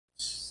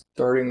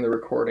Starting the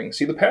recording.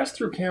 See, the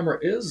pass-through camera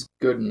is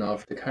good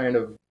enough to kind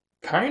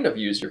of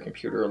use your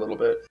computer a little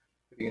bit,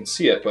 if you can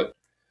see it. But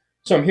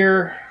so I'm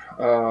here,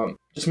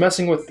 just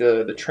messing with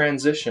the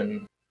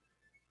transition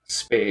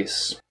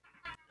space,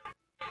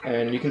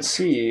 and you can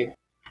see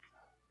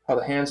how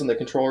the hands and the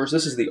controllers.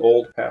 This is the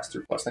old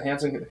pass-through plus. The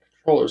hands and the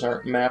controllers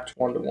aren't mapped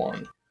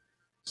one-to-one.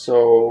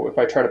 So if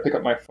I try to pick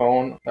up my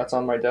phone that's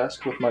on my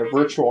desk with my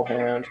virtual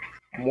hand,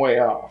 I'm way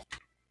off.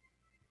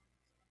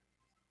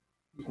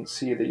 You can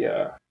see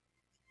the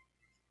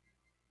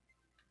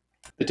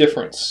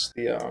difference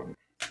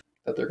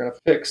that they're going to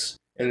fix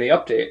in the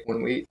update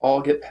when we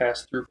all get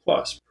pass-through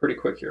plus pretty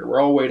quick here.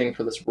 We're all waiting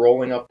for this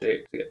rolling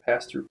update to get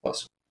pass-through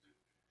plus,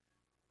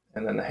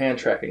 and then the hand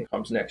tracking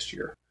comes next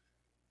year.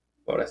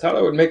 But I thought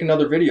I would make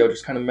another video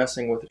just kind of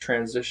messing with the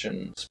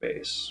transition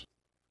space.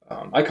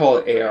 I call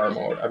it AR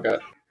mode. I've got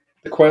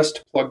the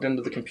Quest plugged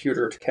into the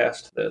computer to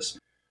cast this.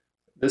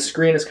 This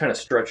screen is kind of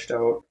stretched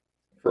out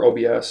for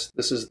OBS.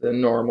 This is the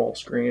normal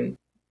screen,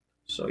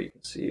 so you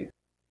can see.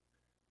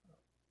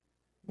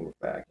 Move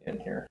back in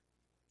here.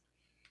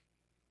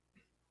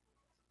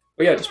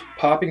 But yeah, just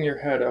popping your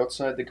head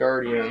outside the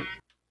Guardian,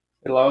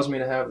 it allows me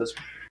to have this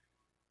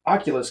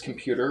Oculus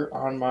computer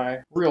on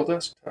my real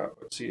desktop.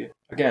 Let's see.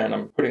 Again,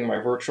 I'm putting my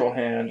virtual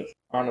hand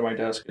onto my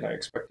desk, and I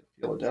expect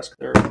to feel a desk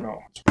there.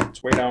 No,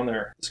 it's way down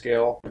there. The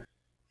scale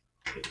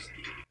is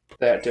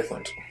that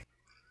different.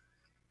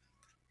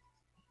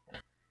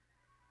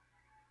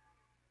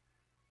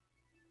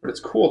 But it's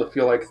cool to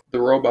feel like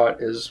the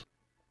robot is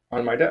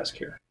on my desk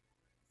here.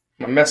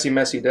 My messy,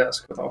 messy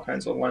desk with all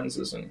kinds of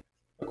lenses and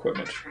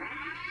equipment,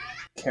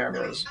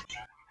 cameras.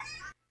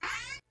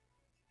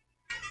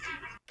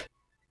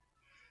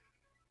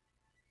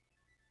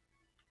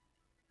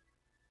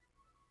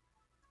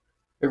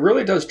 It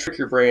really does trick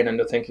your brain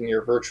into thinking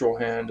your virtual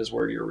hand is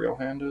where your real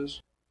hand is.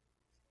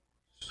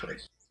 So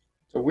it's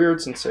a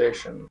weird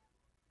sensation.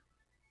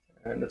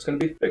 And it's going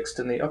to be fixed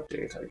in the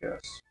update, I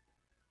guess.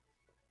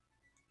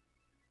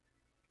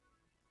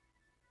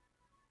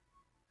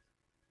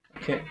 I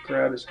can't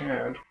grab his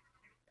hand.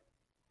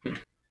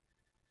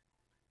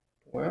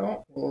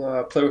 Well,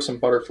 we'll play with some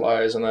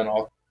butterflies, and then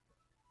I'll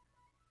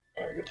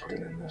get to put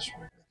it in this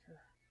one.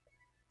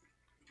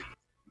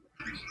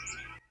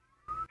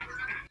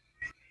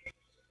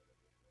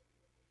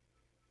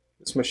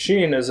 This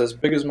machine is as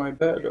big as my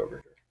bed over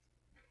here.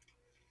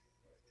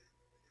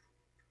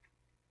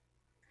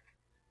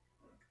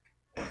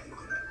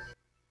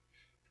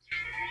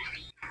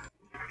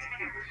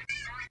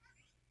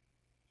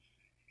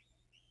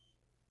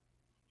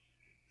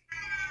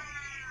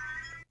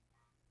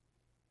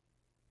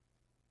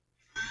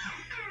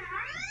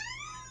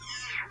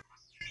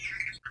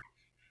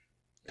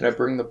 Can I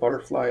bring the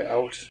butterfly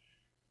out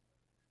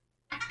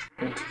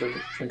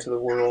into the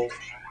world?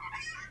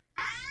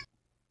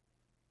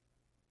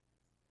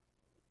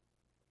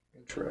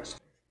 Interesting.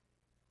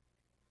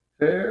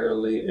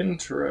 Fairly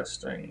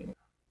interesting.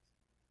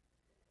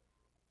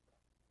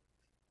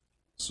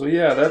 So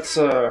yeah, that's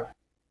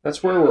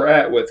where we're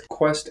at with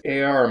Quest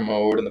AR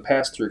mode and the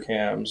pass-through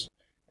cams,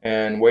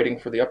 and waiting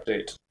for the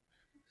update.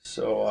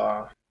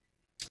 So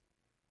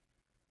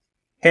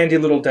handy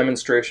little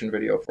demonstration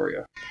video for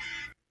you.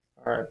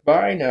 All right,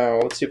 bye now.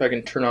 Let's see if I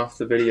can turn off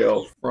the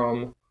video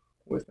from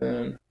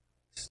within.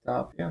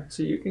 Stop. Yeah,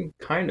 so you can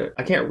kind of,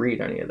 I can't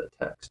read any of the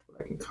text,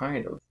 but I can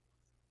kind of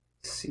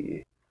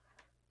see.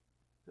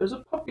 There's a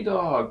puppy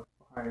dog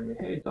behind me.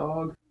 Hey,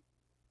 dog.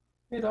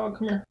 Hey, dog,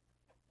 come here.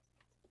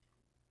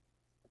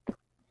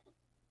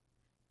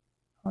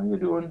 How you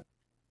doing?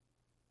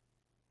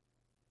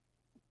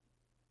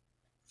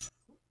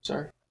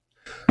 Sorry.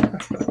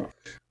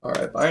 All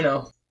right, bye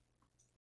now.